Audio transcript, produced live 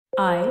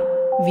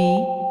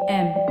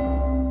IVM.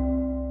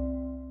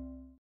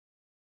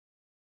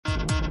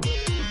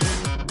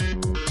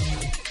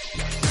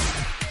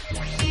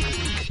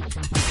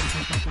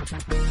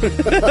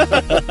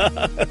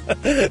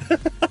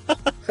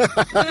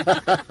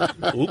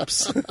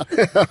 Oops.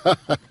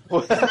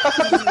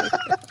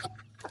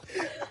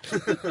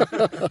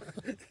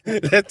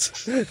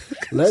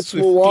 Let's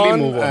move on.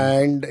 move on.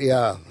 And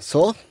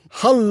so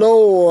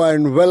hello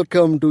and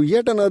welcome to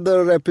yet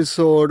another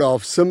episode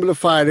of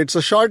Simplified. It's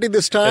a shorty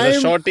this time. There's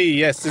a shorty,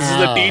 yes. This is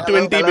the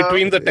T20 Hello.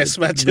 between the test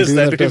matches. Between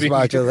that the we've test been-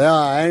 matches.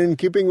 Yeah, and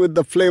keeping with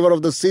the flavor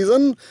of the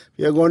season,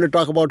 we are going to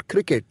talk about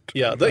cricket.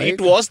 Yeah, right? it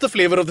was the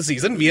flavor of the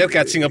season. We are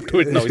catching up to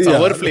it now. It's Yeah.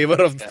 our flavor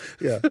of...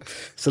 Yeah,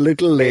 it's a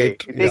little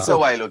late. It takes a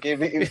while, okay?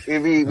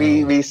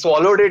 We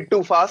swallowed it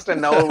too fast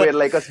and now we're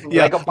like a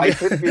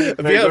python.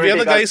 We are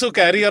the guys who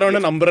carry around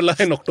an umbrella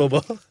in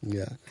October.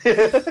 Yeah.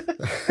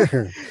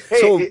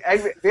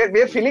 And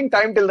we're filling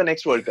time till the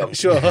next World Cup.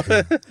 Sure.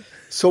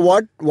 So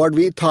what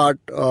we thought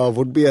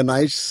would be a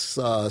nice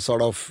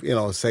sort of,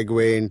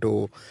 segue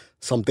into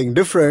something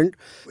different.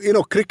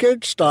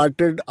 Cricket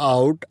started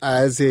out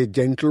as a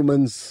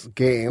gentleman's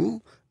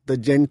game. The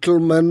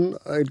gentlemen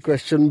in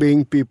question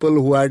being people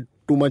who had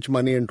too much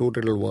money and too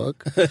little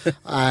work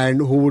and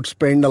who would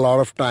spend a lot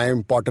of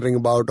time pottering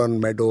about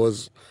on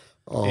meadows,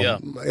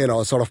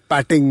 sort of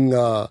patting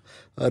a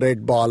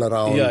red ball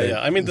around. Yeah.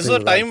 I mean, this is a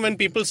time when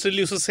people still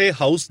used to say,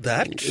 how's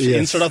that? Yes.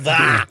 Instead of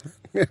that.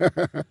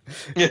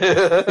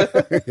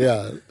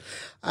 Yeah.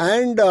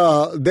 And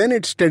then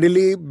it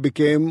steadily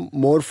became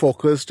more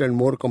focused and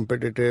more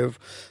competitive.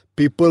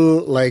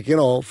 People like,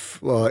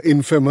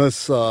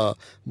 infamous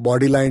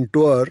Bodyline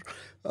Tour,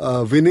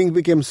 winning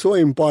became so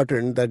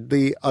important that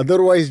the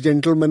otherwise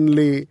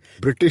gentlemanly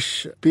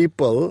British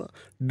people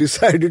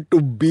decided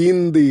to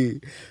bean the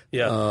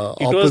It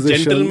was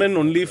opposition. gentlemen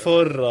only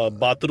for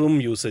bathroom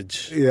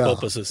usage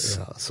purposes.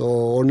 Yeah.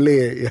 So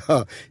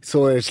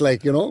So it's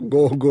like,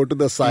 go to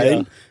the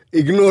sign,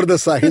 ignore the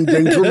sign,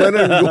 gentlemen,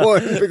 and go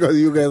in because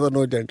you guys are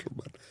no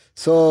gentlemen.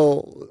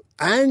 So,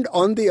 and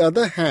on the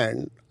other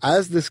hand,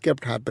 as this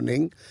kept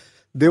happening,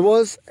 there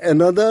was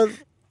another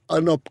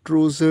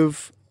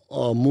unobtrusive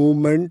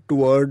movement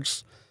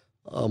towards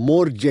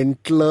more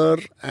gentler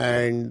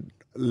and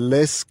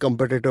less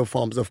competitive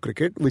forms of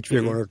cricket, which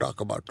we're going to talk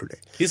about today.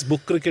 Is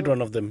book cricket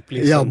one of them?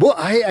 Please. Yeah,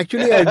 I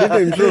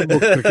didn't include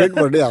book cricket,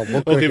 but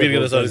book Okay, cricket. we're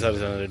was sorry.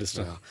 there. It is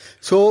done.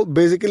 So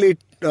basically,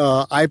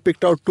 I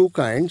picked out two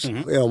kinds.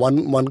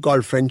 One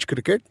called French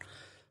cricket,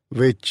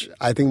 which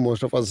I think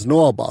most of us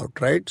know about,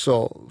 right?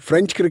 So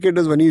French cricket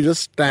is when you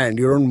just stand,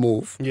 you don't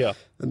move. Yeah.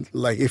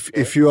 Like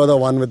if you are the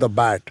one with the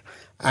bat,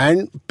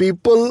 and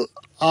people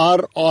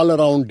are all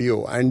around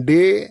you, and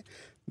the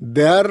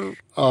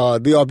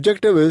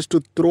objective is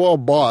to throw a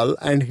ball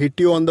and hit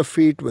you on the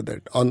feet with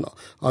it,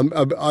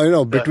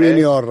 between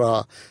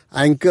your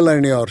ankle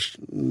and your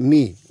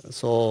knee.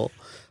 So,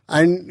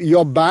 and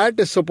your bat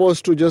is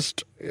supposed to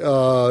just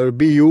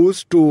be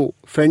used to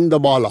fend the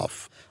ball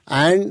off.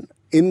 And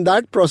in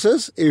that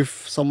process,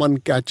 if someone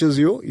catches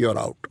you, you're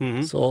out.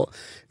 So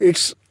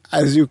it's,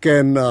 as you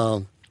can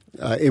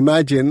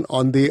imagine,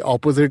 on the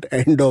opposite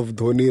end of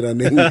Dhoni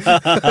running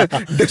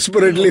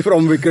desperately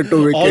from wicket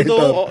to wicket.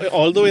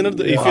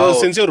 Although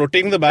since you're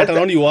rotating the bat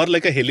around, you are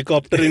like a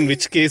helicopter, in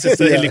which case it's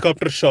a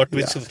helicopter shot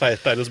which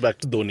travels back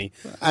to Dhoni.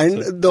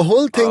 And the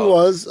whole thing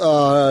was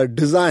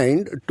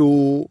designed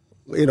to,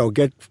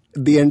 get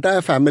the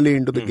entire family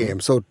into the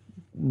game. So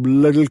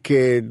little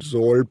kids,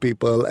 old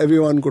people,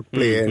 everyone could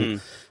play.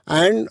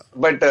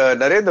 But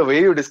Naren, the way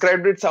you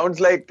described it sounds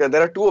like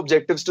there are two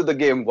objectives to the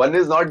game. One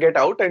is not get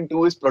out and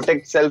two is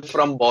protect self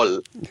from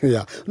ball.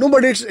 Yeah. No,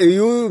 but it's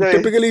you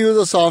typically use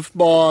a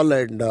softball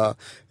and,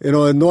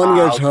 no one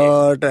gets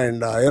hurt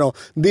and,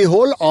 the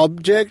whole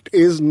object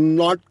is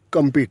not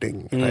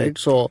competing, right?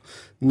 So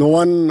no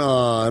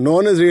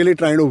one is really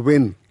trying to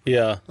win.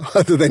 Yeah.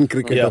 Other than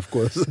cricket, of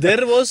course.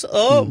 There was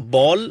a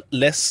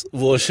ball-less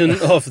version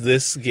of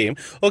this game.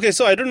 Okay,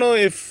 so I don't know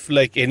if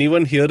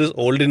anyone here is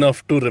old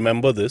enough to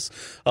remember this.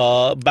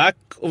 Back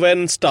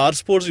when Star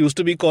Sports used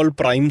to be called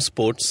Prime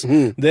Sports,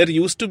 there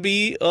used to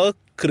be a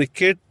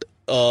cricket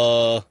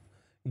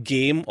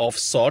game of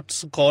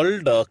sorts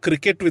called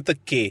Cricket with a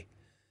K.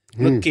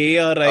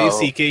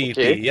 KRICKET.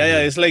 Okay. Yeah,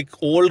 it's like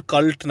old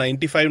cult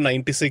 95,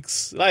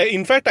 96.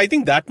 In fact, I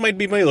think that might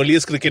be my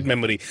earliest cricket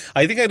memory.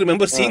 I think I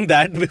remember seeing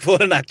that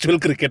before an actual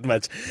cricket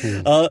match.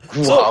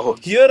 So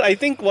here, I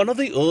think one of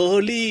the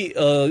early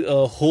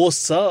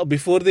hosts,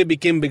 before they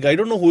became big, I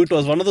don't know who it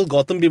was, one of those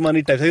Gautam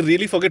Bhimani types. I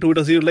really forget who it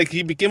was.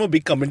 He became a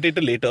big commentator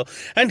later,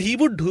 and he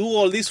would do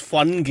all these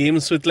fun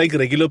games with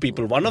regular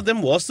people. One of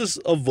them was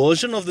a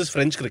version of this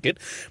French cricket,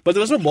 but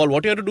there was no ball.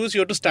 What you have to do is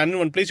you have to stand in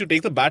one place, you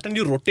take the bat and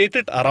you rotate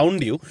it around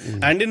you,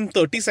 and in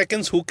 30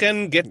 seconds who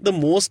can get the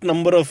most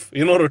number of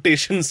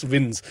rotations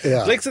wins.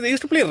 So they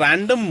used to play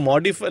random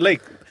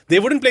they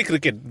wouldn't play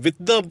cricket with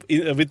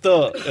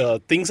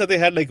the things that they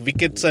had like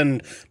wickets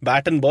and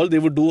bat and ball. They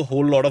would do a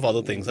whole lot of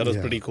other things. That was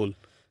pretty cool.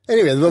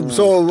 Anyway,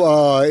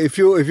 so if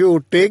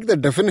you take the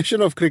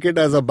definition of cricket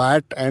as a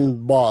bat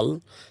and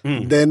ball,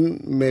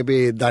 then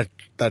maybe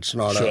that's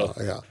not Sure.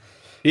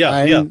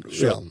 Yeah.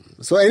 Sure.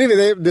 So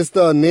anyway,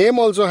 the name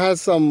also has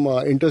some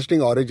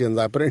interesting origins.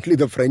 Apparently,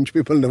 the French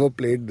people never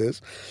played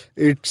this.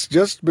 It's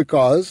just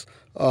because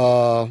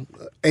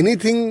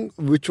anything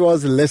which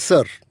was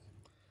lesser,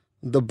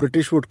 the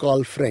British would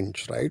call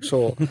French, right?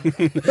 So,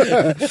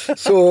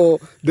 so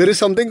there is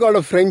something called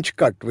a French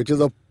cut, which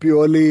is a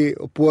poorly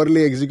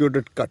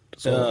executed cut.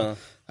 So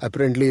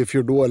apparently, if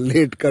you do a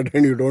late cut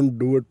and you don't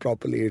do it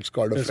properly, it's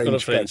called a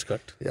French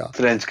cut. Yeah,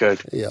 French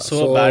cut. Yeah.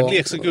 So a badly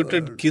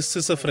executed kiss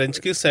is a French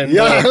kiss, and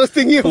I was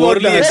thinking about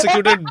poorly that.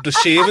 executed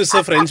shave is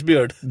a French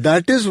beard.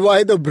 That is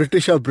why the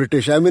British are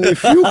British. I mean,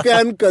 if you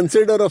can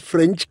consider a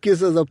French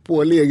kiss as a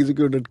poorly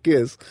executed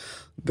kiss,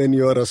 then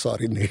you're a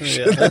sorry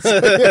nation.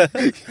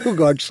 You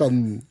got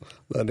some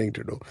learning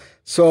to do.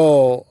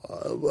 So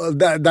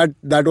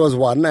that was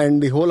one,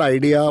 and the whole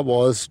idea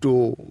was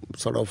to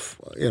sort of,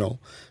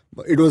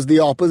 it was the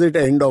opposite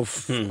end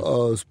of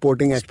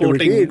sporting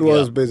activity. It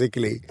was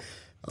basically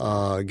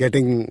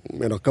getting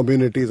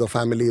communities or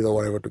families or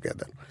whatever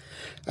together.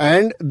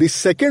 And the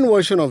second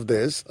version of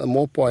this, a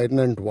more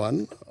poignant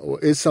one,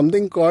 is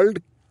something called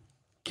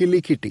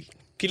Kilikiti.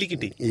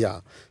 Kilikiti. Yeah.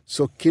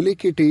 So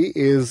Kilikiti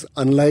is,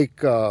 unlike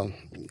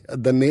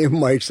the name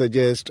might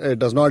suggest, it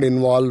does not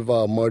involve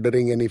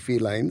murdering any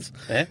felines.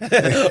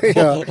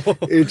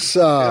 It's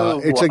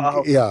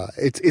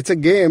a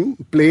game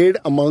played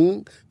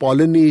among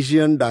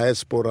Polynesian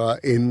diaspora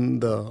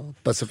in the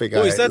Pacific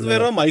Islands. Is that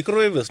where a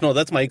microwave is? No,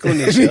 that's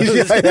Micronesia.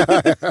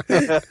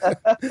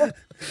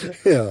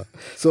 Yeah.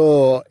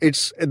 So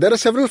there are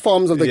several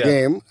forms of the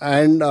game,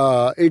 and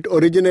it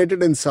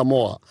originated in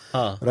Samoa,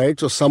 right?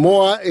 So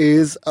Samoa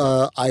is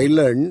an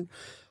island,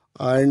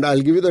 and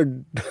I'll give you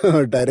the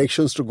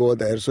directions to go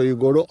there. So you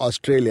go to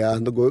Australia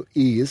and go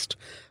east,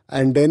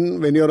 and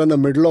then when you're in the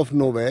middle of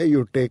nowhere,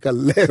 you take a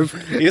left.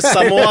 Is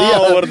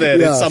Samoa over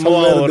there? Is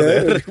Samoa over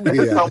there?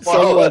 Yeah,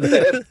 somewhere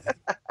there.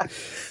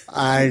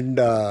 And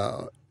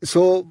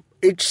so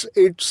it's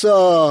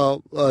a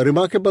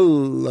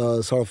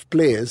remarkable sort of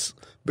place,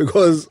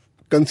 because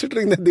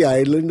considering that the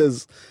island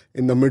is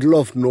in the middle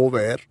of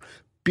nowhere,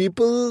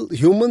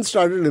 humans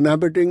started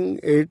inhabiting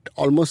it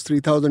almost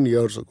 3,000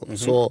 years ago.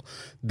 So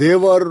they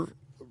were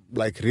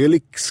like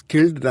really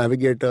skilled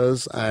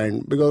navigators,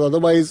 and because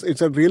otherwise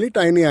it's a really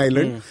tiny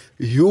island,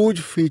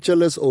 huge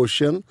featureless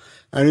ocean,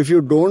 and if you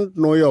don't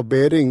know your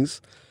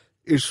bearings,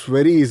 it's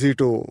very easy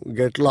to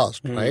get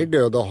lost, right?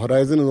 The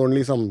horizon is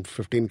only some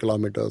 15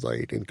 kilometers or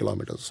 18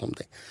 kilometers or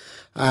something.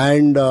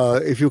 And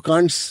if you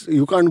can't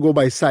go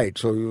by sight,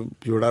 so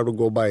you would have to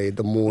go by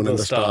the moon and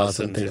the stars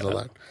and things like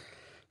that.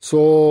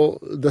 So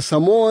the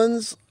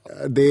Samoans,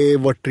 they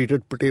were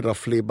treated pretty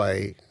roughly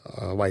by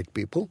white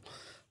people,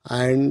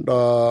 and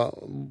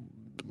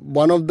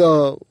one of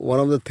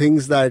the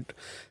things that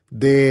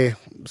they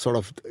sort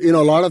of, a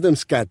lot of them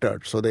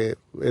scattered. So there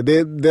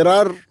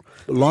are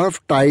a lot of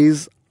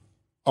ties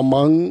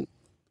among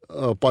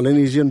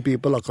Polynesian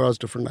people across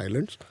different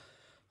islands,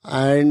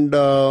 and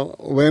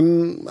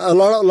when a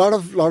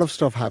lot of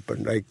stuff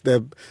happened, like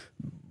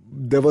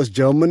there was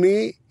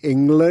Germany,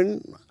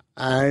 England,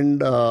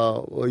 and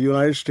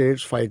United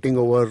States fighting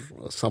over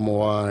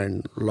Samoa,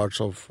 and lots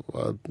of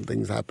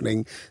things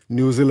happening.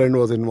 New Zealand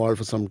was involved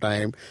for some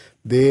time.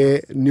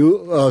 They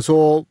knew,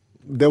 so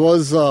there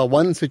was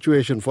one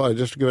situation,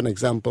 just to give an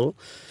example,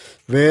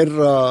 where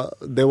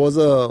there was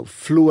a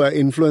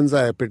influenza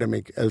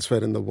epidemic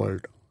elsewhere in the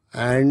world,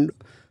 and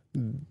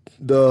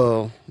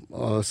the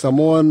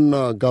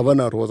Samoan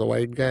governor, who was a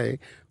white guy,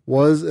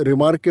 was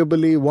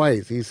remarkably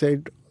wise. He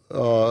said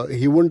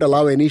he wouldn't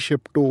allow any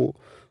ship to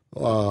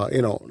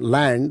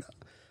land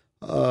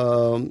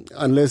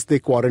unless they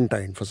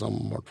quarantined for some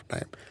amount of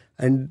time.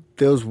 And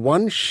there was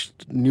one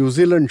New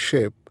Zealand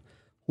ship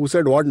who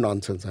said, what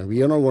nonsense,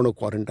 we are not going to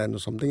quarantine or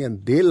something.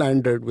 And they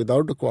landed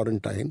without a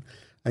quarantine,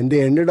 and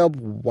they ended up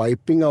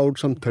wiping out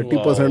some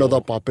 30% of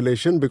the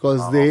population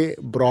because they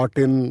brought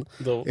in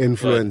the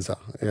influenza.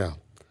 Yeah.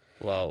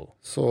 Wow.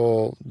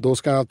 So those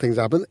kind of things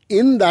happen.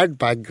 In that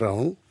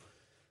background,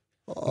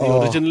 the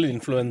original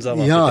influenza.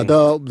 Yeah,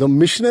 the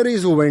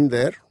missionaries who went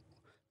there,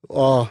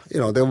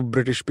 they were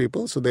British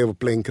people, so they were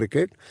playing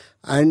cricket,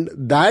 and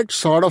that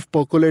sort of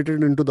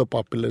percolated into the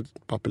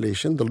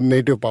population, the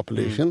native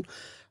population,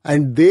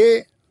 and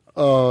they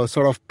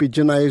sort of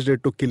pigeonized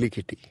it to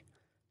Kilikiti.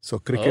 So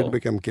cricket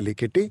became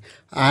Kilikiti,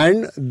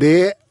 and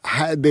they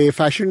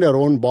fashioned their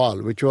own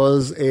ball, which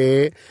was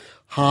a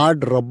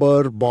hard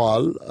rubber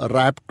ball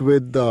wrapped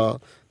with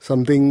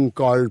something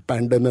called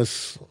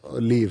pandanus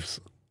leaves,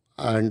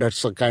 and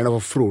that's a kind of a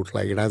fruit,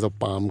 like it has a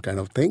palm kind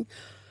of thing,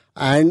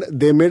 and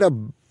they made a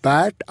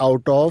bat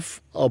out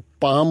of a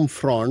palm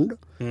frond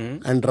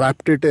and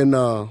wrapped it in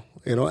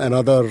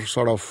another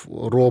sort of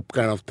rope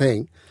kind of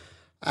thing.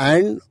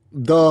 And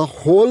the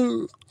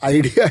whole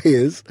idea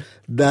is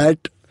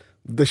that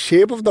the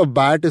shape of the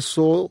bat is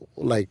so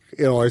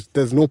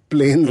there's no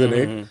planes in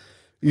it.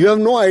 You have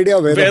no idea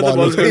where the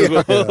ball is going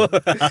to go.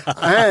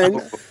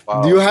 And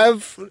You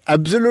have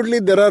absolutely,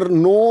 there are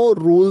no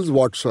rules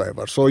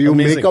whatsoever. So you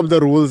make up the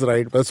rules,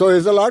 right? So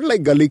it's a lot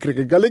like gully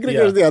cricket. Gully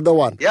cricket is the other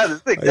one. Yeah, this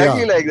is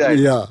exactly like that.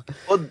 Yeah.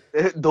 Oh,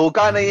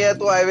 dhoka nahi hai,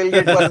 so I will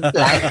get one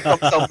plank from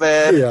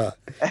somewhere. Yeah.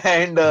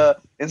 And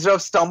instead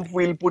of stump,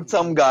 we'll put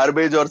some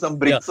garbage or some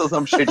bricks or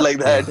some shit like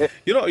that.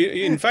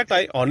 In fact,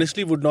 I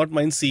honestly would not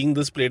mind seeing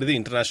this played at the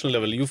international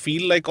level. You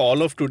feel like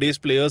all of today's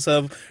players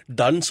have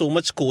done so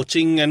much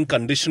coaching and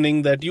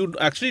conditioning that you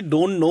actually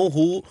don't know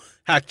who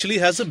actually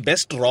has the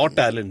best raw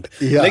talent.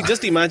 Yeah. Like,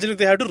 just imagine if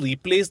they had to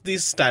replace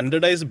these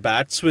standardized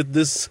bats with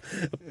this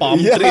palm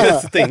tree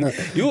thing.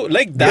 That's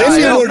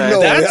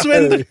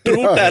when the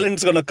true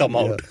talent's gonna come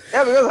out.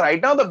 Yeah, because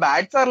right now the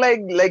bats are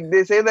like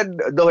they say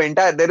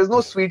that there is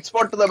no sweet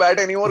spot to the bat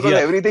anymore because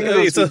everything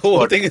is the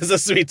whole thing is a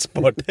sweet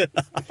spot.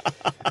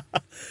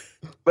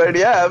 But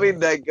yeah, I mean,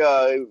 like,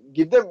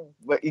 give them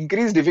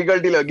increased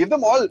difficulty level. Give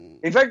them all.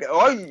 In fact,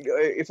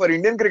 for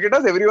Indian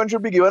cricketers, everyone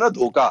should be given a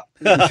dhoka.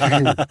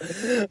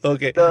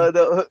 Okay.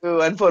 The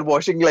one for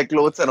washing like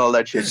clothes and all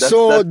that shit.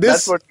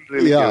 That's what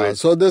really yeah.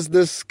 So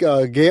this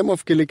game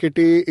of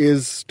Kilikiti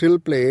is still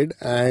played,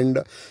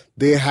 and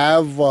they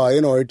have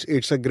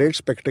it's a great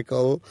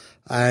spectacle,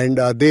 and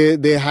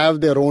they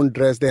have their own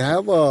dress. They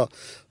have a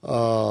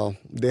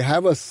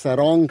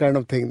sarong kind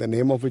of thing, the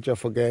name of which I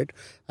forget,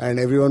 and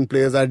everyone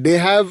plays that. They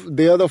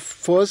are the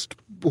first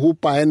who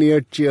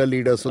pioneered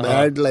cheerleaders. So they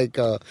had like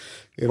a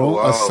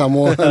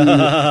Samoan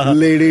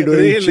lady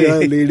doing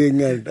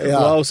cheerleading. And,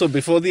 Wow, so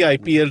before the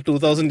IPL,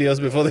 2000 years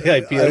before the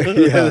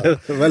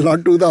IPL. Well,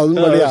 not 2000,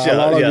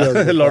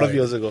 but a lot of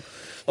years ago.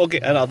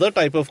 Okay, another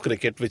type of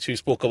cricket which we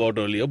spoke about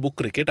earlier, book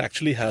cricket,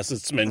 actually has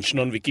its mention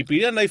on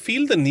Wikipedia, and I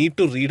feel the need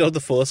to read out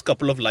the first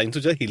couple of lines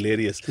which are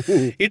hilarious.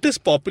 It is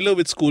popular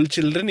with school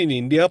children in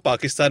India,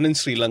 Pakistan and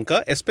Sri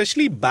Lanka,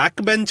 especially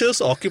backbenchers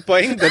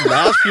occupying the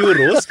last few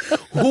rows,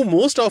 who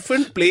most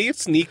often play it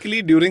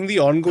sneakily during the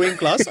ongoing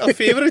class, a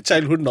favorite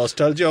childhood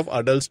nostalgia of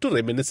adults to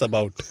reminisce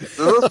about. This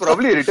was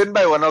probably written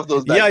by one of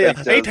those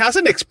backbenchers. It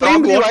hasn't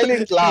explained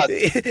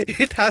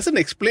it hasn't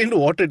explained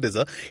what it is.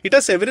 It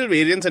has several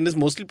variants and is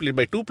mostly played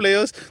by two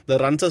players. The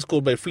runs are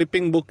scored by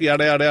flipping book,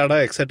 yada yada yada,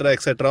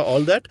 etc.,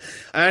 all that.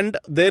 And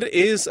there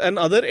is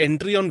another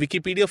entry on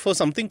Wikipedia for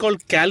something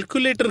called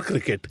calculator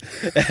cricket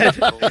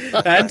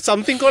and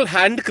something called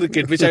hand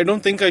cricket, which I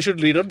don't think I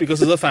should read out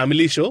because it's a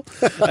family show.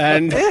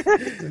 And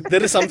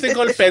there is something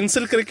called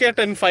pencil cricket,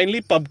 and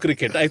finally pub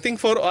cricket. I think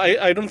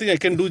I don't think I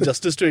can do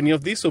justice to any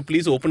of these, so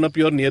please open up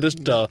your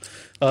nearest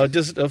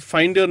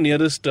find your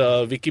nearest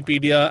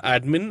Wikipedia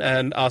admin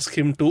and ask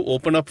him to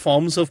open up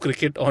forms of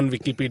cricket on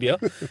Wikipedia.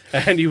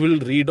 And you will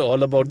read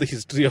all about the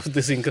history of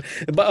this.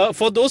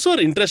 For those who are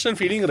interested in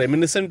feeling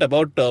reminiscent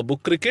about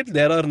book cricket,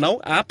 there are now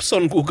apps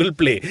on Google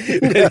Play.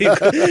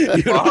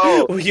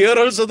 Here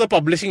also the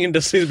publishing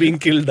industry is being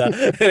killed.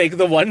 Like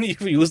the one you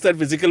use that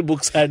physical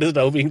books had is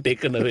now being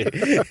taken away.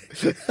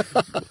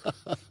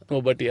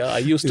 But yeah, I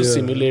used to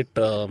simulate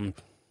book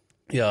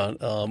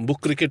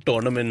cricket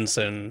tournaments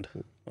and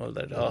all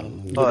that.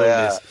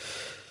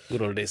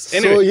 Good old days.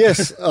 Anyway. So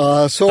yes,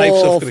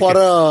 for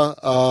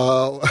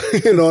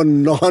a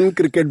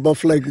non-cricket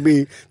buff like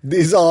me,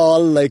 these are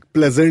all like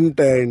pleasant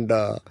and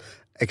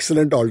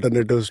excellent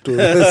alternatives to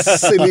the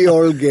silly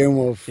old game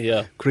of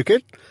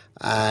cricket.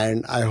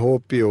 And I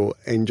hope you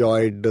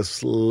enjoyed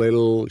this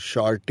little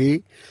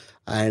shorty.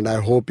 And I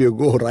hope you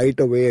go right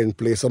away and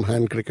play some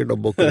hand cricket or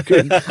book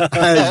cricket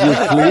as you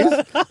please,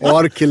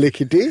 or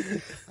Kilikiti,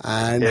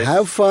 and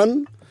have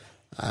fun.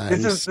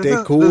 And stay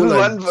cool.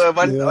 This is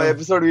one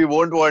episode we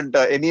won't want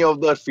any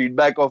of the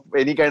feedback of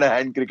any kind of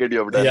hand cricket you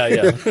have done.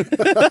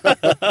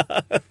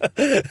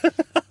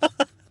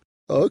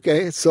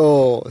 Okay,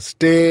 so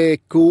stay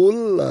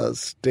cool,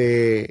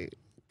 stay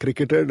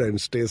cricketed, and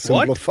stay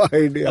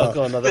simplified. What? Oh,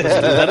 God,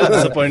 that is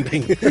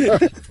disappointing.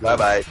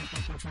 Bye-bye.